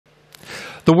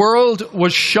The world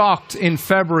was shocked in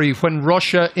February when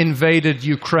Russia invaded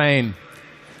Ukraine.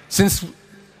 Since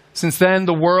then,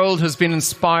 the world has been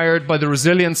inspired by the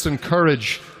resilience and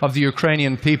courage of the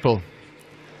Ukrainian people.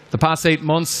 The past 8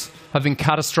 months have been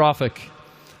catastrophic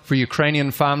for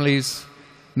Ukrainian families,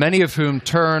 many of whom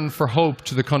turn for hope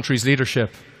to the country's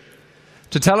leadership.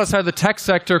 To tell us how the tech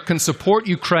sector can support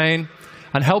Ukraine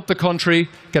and help the country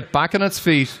get back on its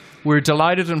feet, we're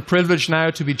delighted and privileged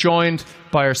now to be joined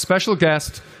by our special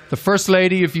guest, the First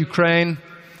Lady of Ukraine,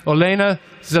 Olena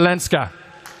Zelenська.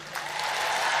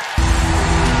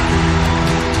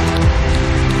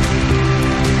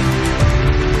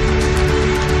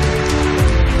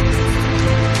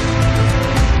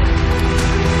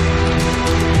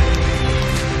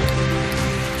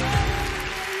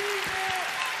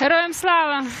 Героям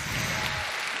слава!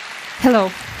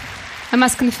 Hello. I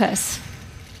must confess,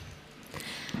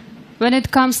 when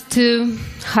it comes to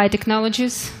high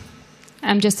technologies,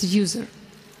 I'm just a user.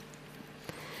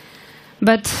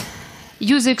 But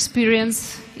user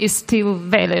experience is still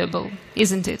valuable,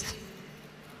 isn't it?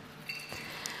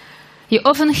 You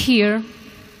often hear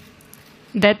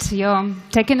that your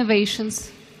tech innovations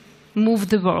move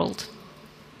the world.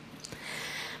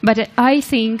 But I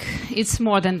think it's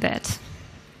more than that.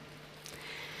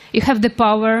 You have the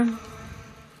power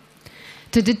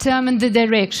to determine the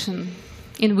direction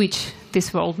in which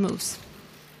this world moves.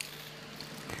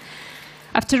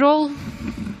 After all,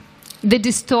 the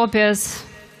dystopias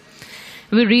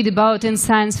we read about in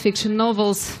science fiction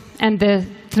novels and the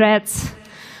threats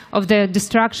of the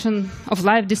destruction, of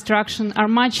life destruction, are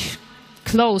much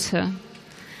closer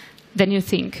than you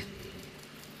think.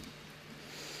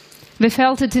 We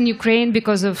felt it in Ukraine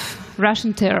because of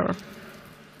Russian terror.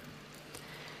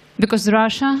 Because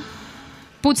Russia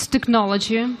puts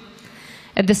technology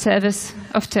at the service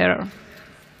of terror.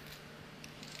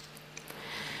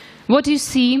 What you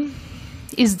see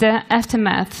is the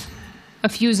aftermath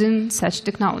of using such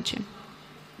technology.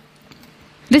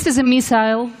 This is a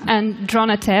missile and drone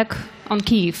attack on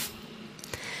Kyiv.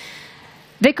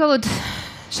 They call it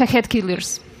Shahed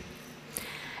killers.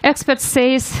 Experts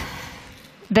say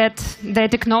that the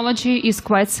technology is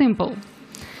quite simple,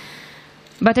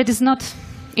 but it is not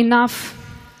enough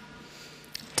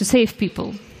to save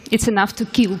people. It's enough to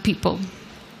kill people.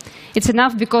 It's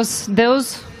enough because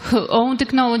those who own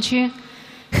technology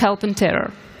help in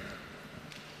terror.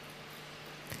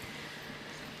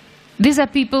 These are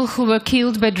people who were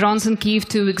killed by drones in Kyiv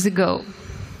 2 weeks ago.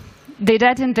 They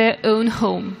died in their own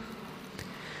home.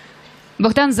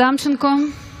 Bogdan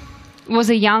Zamchenko was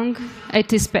a young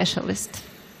IT specialist.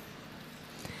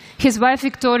 His wife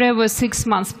Victoria was 6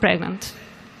 months pregnant.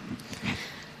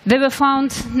 They were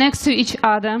found next to each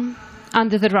other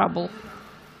under the rubble.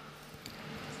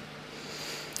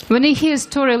 When you hear a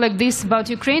story like this about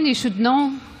Ukraine, you should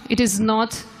know it is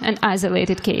not an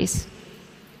isolated case.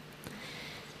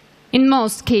 In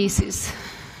most cases,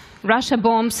 Russia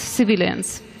bombs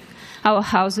civilians, our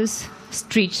houses,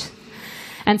 streets,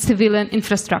 and civilian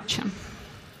infrastructure.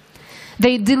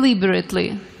 They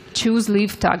deliberately choose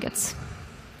live targets.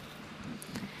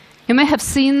 You may have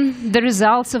seen the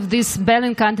results of this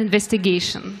Bellingcat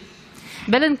investigation.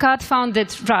 Bellingcat found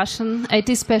that Russian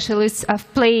IT specialists are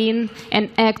playing an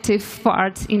active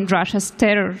part in Russia's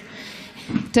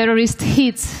terrorist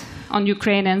hits on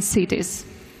Ukrainian cities.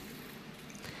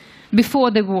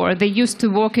 Before the war, they used to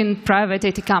work in private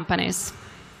IT-companies.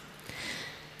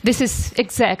 This is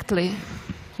exactly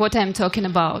what I'm talking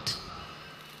about.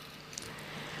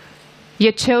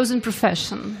 Your chosen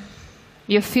profession,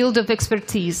 your field of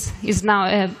expertise is now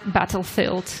a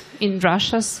battlefield in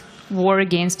Russia's war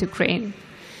against Ukraine,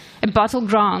 a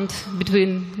battleground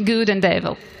between good and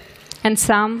evil. And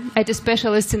some IT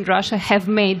specialists in Russia have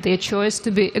made their choice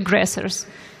to be aggressors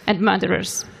and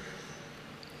murderers.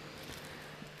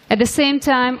 At the same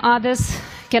time, others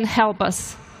can help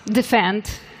us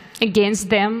defend against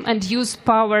them and use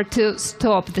power to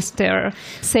stop this terror,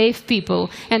 save people,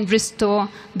 and restore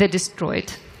the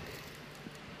destroyed.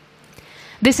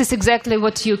 This is exactly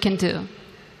what you can do.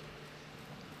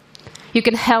 You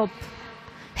can help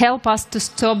us to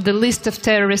stop the list of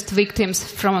terrorist victims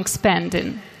from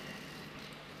expanding.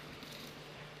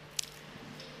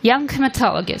 Young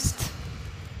hematologist.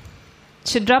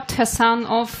 She dropped her son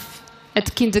off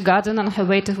at kindergarten on her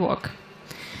way to work,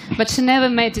 but she never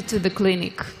made it to the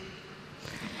clinic.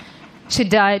 She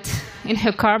died in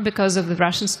her car because of the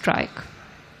Russian strike.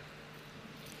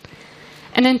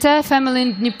 An entire family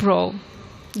in Dnipro,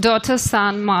 daughter,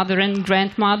 son, mother, and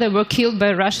grandmother, were killed by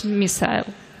a Russian missile.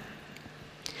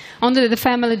 Only the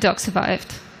family dog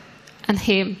survived, and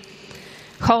he,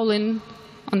 howling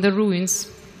on the ruins,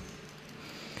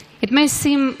 It may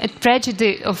seem a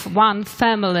tragedy of one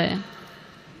family,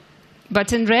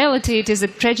 but in reality it is a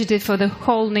tragedy for the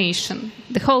whole nation.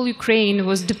 The whole Ukraine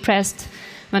was depressed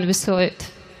when we saw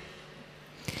it.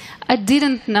 I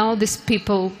didn't know these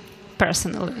people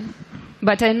personally,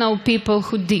 but I know people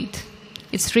who did.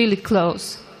 It's really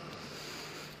close.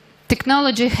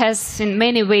 Technology has in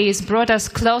many ways brought us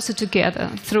closer together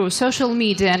through social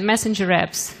media and messenger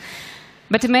apps.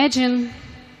 But imagine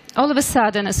all of a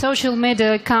sudden a social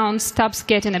media account stops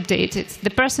getting updated. The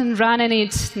person running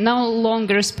it no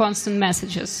longer responds to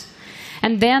messages.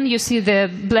 And then you see the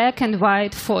black and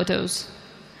white photos.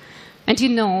 And you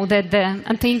know that the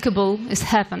unthinkable has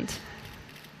happened.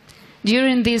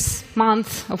 During this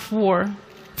month of war,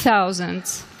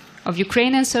 thousands of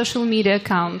Ukrainian social media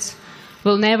accounts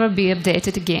will never be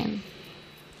updated again.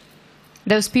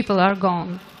 Those people are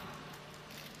gone.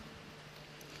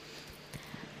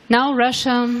 Now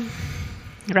Russian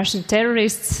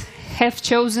terrorists have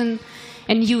chosen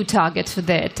a new target for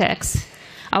their attacks,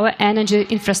 our energy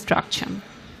infrastructure.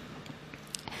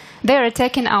 They are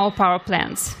attacking our power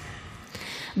plants.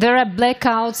 There are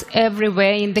blackouts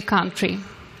everywhere in the country.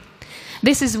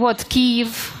 This is what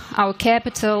Kyiv, our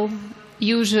capital,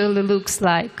 usually looks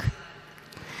like.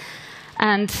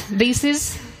 And this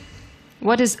is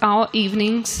what our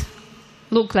evenings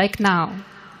look like now.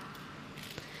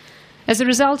 As a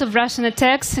result of Russian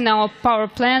attacks in our power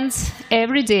plants,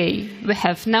 every day we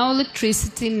have no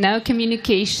electricity, no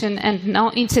communication, and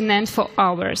no internet for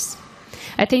hours.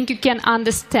 I think you can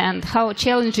understand how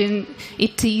challenging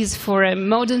it is for a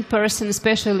modern person,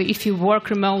 especially if you work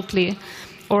remotely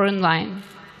or online.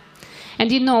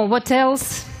 And you know what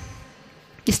else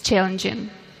is challenging?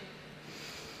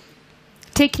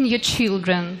 Taking your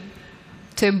children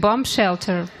to a bomb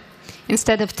shelter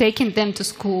instead of taking them to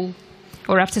school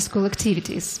or after-school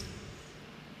activities.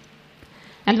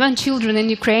 And when children in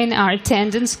Ukraine are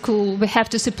attending school, we have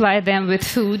to supply them with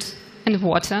food and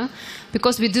water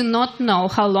because we do not know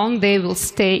how long they will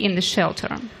stay in the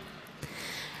shelter.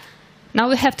 Now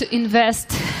we have to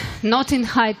invest not in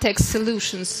high-tech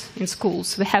solutions in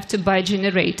schools. We have to buy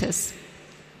generators.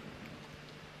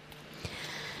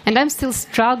 And I'm still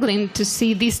struggling to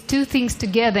see these two things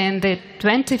together in the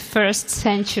 21st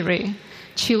century,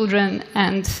 children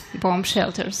and bomb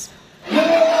shelters.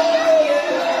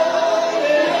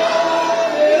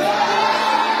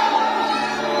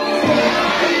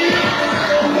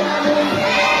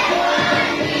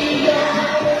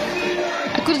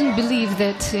 I couldn't believe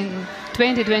that in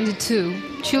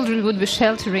 2022, children would be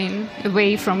sheltering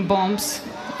away from bombs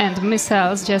and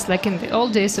missiles just like in the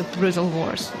old days of brutal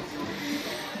wars.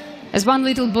 As one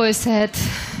little boy said,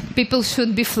 people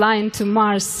should be flying to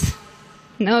Mars,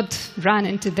 not run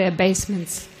into their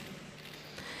basements.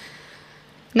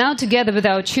 Now, together with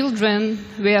our children,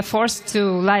 we are forced to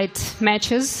light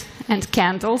matches and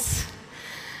candles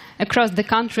across the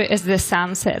country as the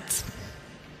sun sets.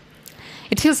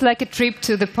 It feels like a trip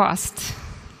to the past,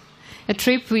 a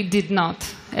trip we did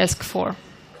not ask for.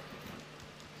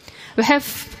 We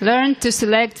have learned to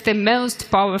select the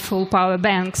most powerful power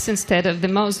banks instead of the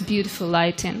most beautiful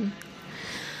lighting.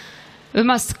 We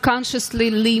must consciously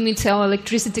limit our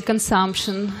electricity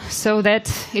consumption so that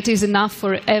it is enough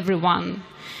for everyone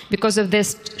because of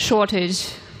this shortage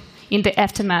in the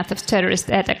aftermath of terrorist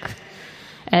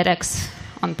attacks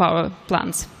on power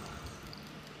plants.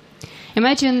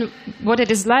 Imagine what it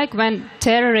is like when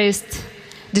terrorists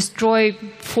destroy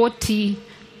 40%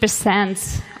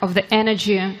 of the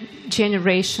energy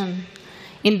generation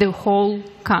in the whole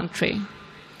country.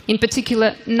 In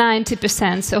particular,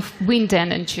 90% of wind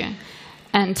energy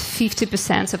and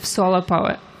 50% of solar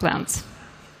power plants.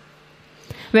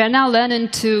 We are now learning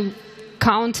to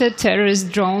counter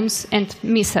terrorist drones and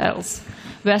missiles.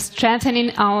 We are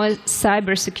strengthening our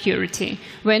cybersecurity.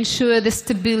 We ensure the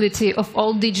stability of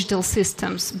all digital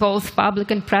systems, both public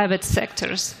and private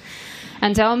sectors.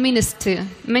 And our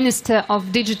Minister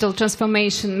of Digital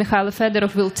Transformation, Mikhail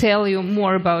Fedorov, will tell you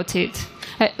more about it.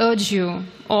 I urge you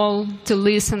all to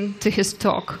listen to his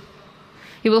talk.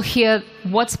 You will hear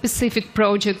what specific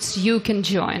projects you can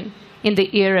join in the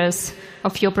areas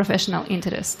of your professional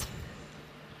interest.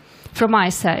 From my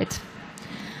side,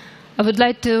 I would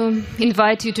like to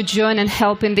invite you to join and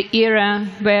help in the era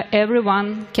where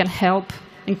everyone can help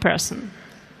in person.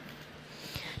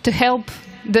 To help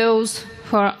those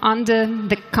who are under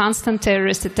the constant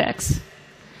terrorist attacks.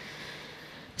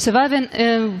 Surviving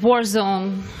a war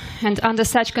zone and under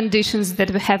such conditions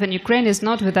that we have in Ukraine is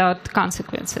not without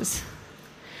consequences.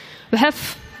 We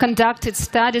have conducted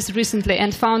studies recently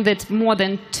and found that more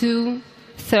than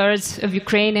 2/3 of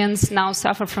Ukrainians now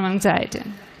suffer from anxiety.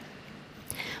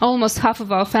 Almost half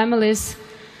of our families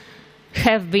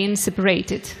have been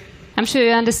separated. I'm sure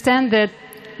you understand that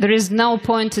there is no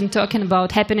point in talking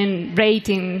about happening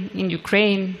rating in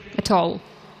Ukraine at all.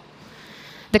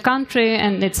 The country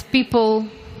and its people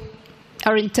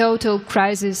are in total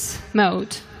crisis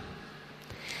mode.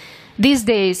 These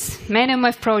days, many of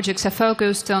my projects are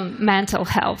focused on mental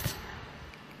health.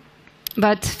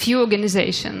 But few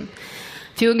organizations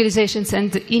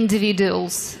and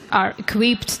individuals are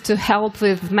equipped to help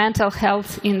with mental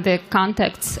health in the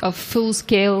context of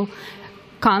full-scale,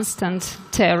 constant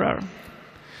terror.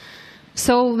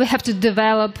 So we have to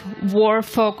develop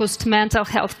war-focused mental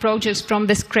health projects from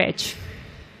the scratch.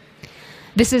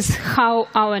 This is how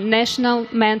our national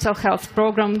mental health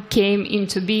program came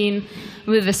into being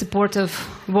with the support of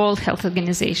World Health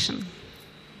Organization.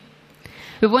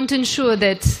 We want to ensure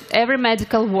that every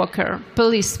medical worker,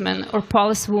 policeman or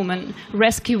policewoman,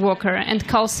 rescue worker and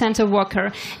call center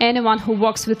worker, anyone who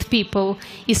works with people,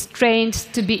 is trained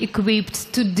to be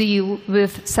equipped to deal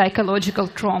with psychological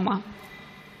trauma.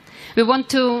 We want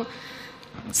to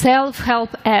self-help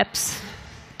apps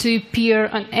to appear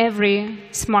on every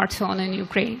smartphone in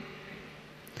Ukraine.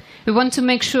 We want to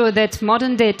make sure that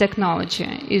modern-day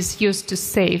technology is used to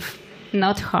save,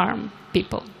 not harm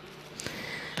people.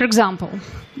 For example,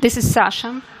 this is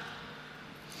Sasha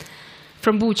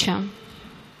from Bucha.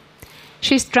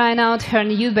 She's trying out her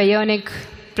new bionic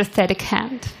prosthetic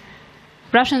hand.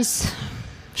 Russians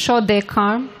shot their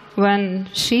car when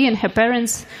she and her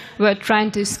parents were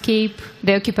trying to escape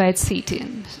the occupied city.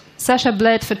 Sasha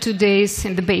bled for 2 days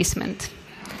in the basement.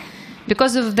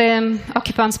 Because of the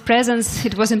occupants' presence,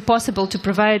 it was impossible to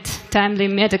provide timely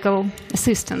medical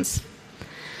assistance.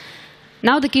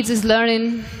 Now the kid is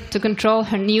learning to control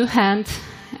her new hand,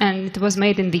 and it was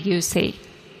made in the USA.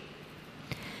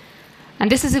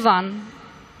 And this is Ivan.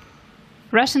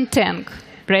 Russian tank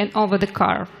ran over the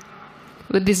car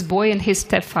with this boy and his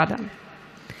stepfather.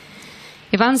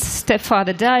 Ivan's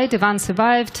stepfather died, Ivan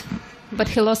survived, but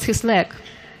he lost his leg.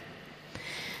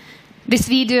 This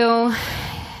video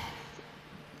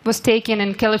was taken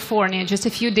in California just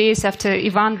a few days after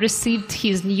Ivan received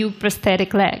his new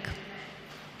prosthetic leg.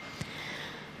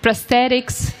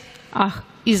 Prosthetics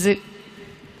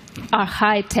are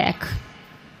high-tech.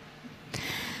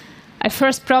 I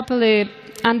first properly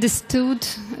understood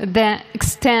the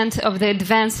extent of the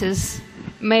advances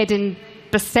made in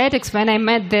prosthetics when I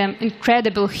met the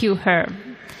incredible Hugh Herr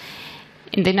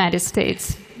in the United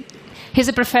States. He's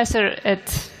a professor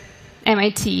at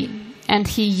MIT, and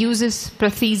he uses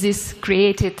prostheses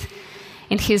created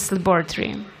in his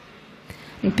laboratory.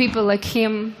 And people like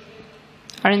him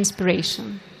are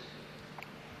inspiration.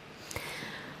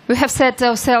 We have set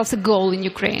ourselves a goal in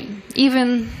Ukraine.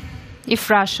 Even if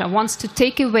Russia wants to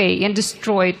take away and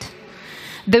destroy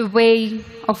the way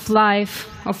of life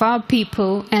of our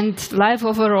people and life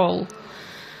overall,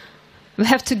 we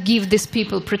have to give these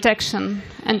people protection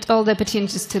and all the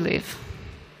opportunities to live.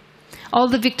 All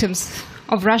the victims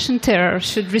of Russian terror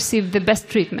should receive the best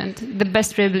treatment, the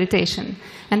best rehabilitation,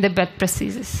 and the best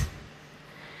prosthesis.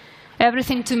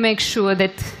 Everything to make sure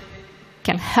that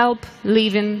can help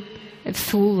living a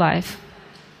full life.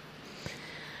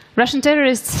 Russian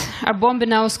terrorists are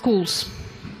bombing our schools.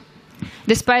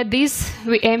 Despite this,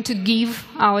 we aim to give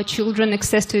our children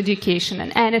access to education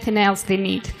and anything else they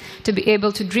need to be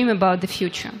able to dream about the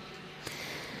future.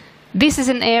 This is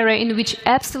an area in which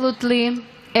absolutely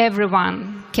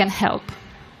everyone can help.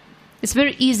 It's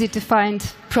very easy to find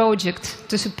projects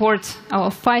to support our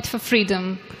fight for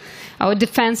freedom, our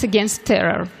defense against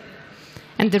terror,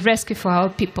 and the rescue for our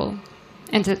people.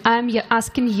 And I'm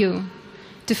asking you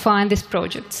to find these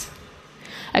projects.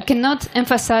 I cannot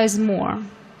emphasize more.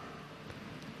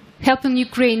 Helping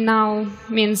Ukraine now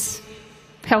means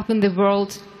helping the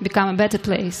world become a better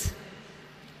place,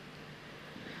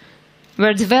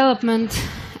 where development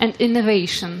and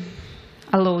innovation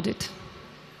are loaded,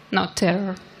 not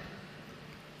terror.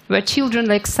 Where children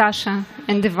like Sasha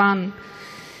and Ivan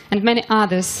and many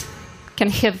others can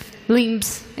have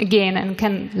limbs again and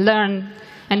can learn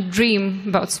and dream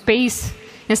about space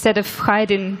instead of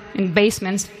hiding in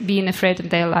basements, being afraid of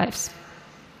their lives.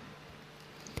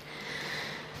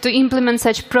 To implement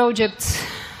such projects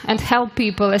and help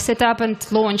people, I set up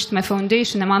and launched my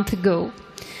foundation a month ago.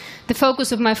 The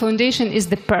focus of my foundation is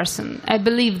the person. I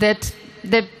believe that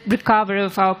the recovery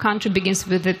of our country begins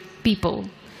with the people.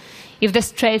 If the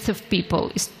strength of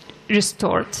people is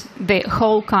restored, the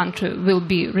whole country will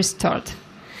be restored.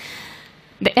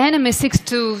 The enemy seeks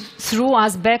to throw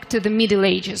us back to the Middle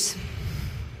Ages.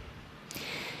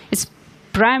 Its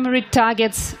primary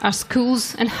targets are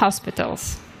schools and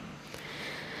hospitals.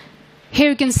 Here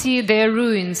you can see their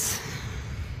ruins.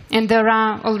 and there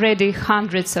are already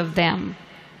hundreds of them.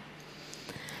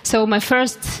 So my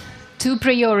first two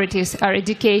priorities are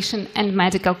education and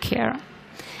medical care.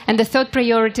 And the third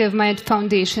priority of my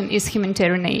foundation is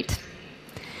humanitarian aid.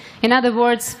 In other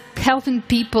words, helping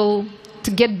people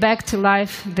to get back to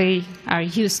life they are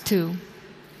used to,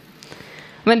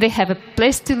 when they have a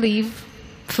place to live,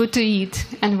 food to eat,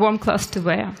 and warm clothes to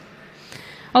wear.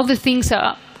 All the things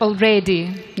are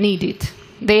already needed.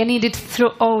 They are needed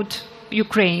throughout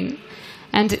Ukraine,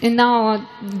 and in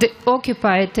the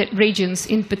occupied regions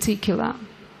in particular,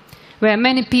 where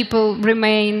many people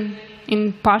remain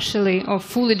in partially or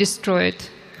fully destroyed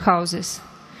houses.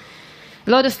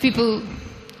 A lot of people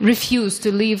refuse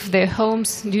to leave their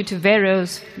homes due to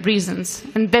various reasons,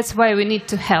 and that's why we need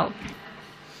to help.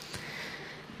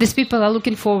 These people are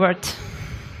looking forward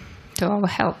to our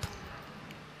help.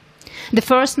 The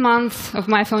first month of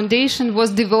my foundation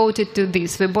was devoted to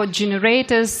this. We bought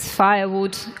generators,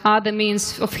 firewood, other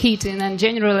means of heating, and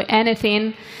generally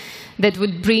anything that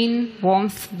would bring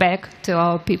warmth back to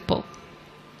our people.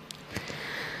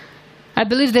 I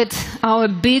believe that our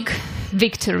big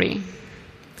victory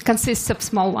consists of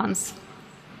small ones.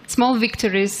 Small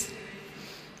victories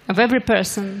of every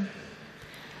person,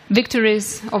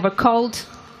 victories over cold,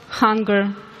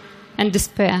 hunger, and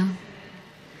despair.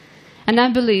 And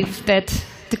I believe that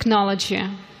technology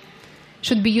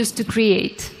should be used to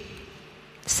create,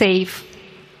 save,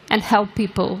 and help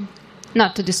people,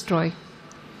 not to destroy.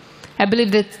 I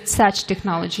believe that such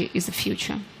technology is the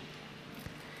future.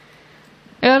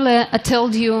 Earlier, I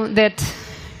told you that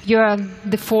you are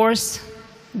the force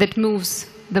that moves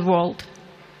the world.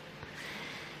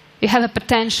 You have a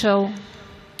potential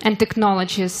and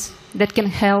technologies that can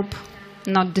help,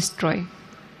 not destroy.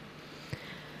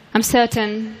 I'm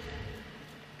certain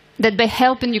that by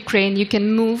helping Ukraine, you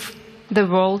can move the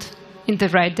world in the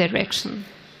right direction.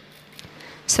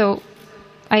 So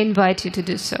I invite you to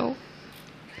do so.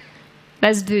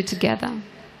 Let's do it together.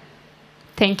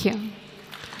 Thank you.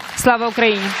 Слава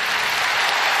Україні!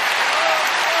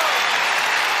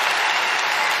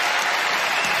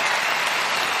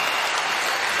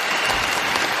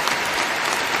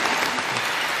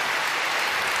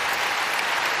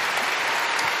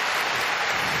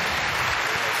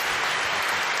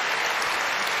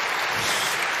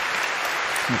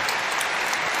 No.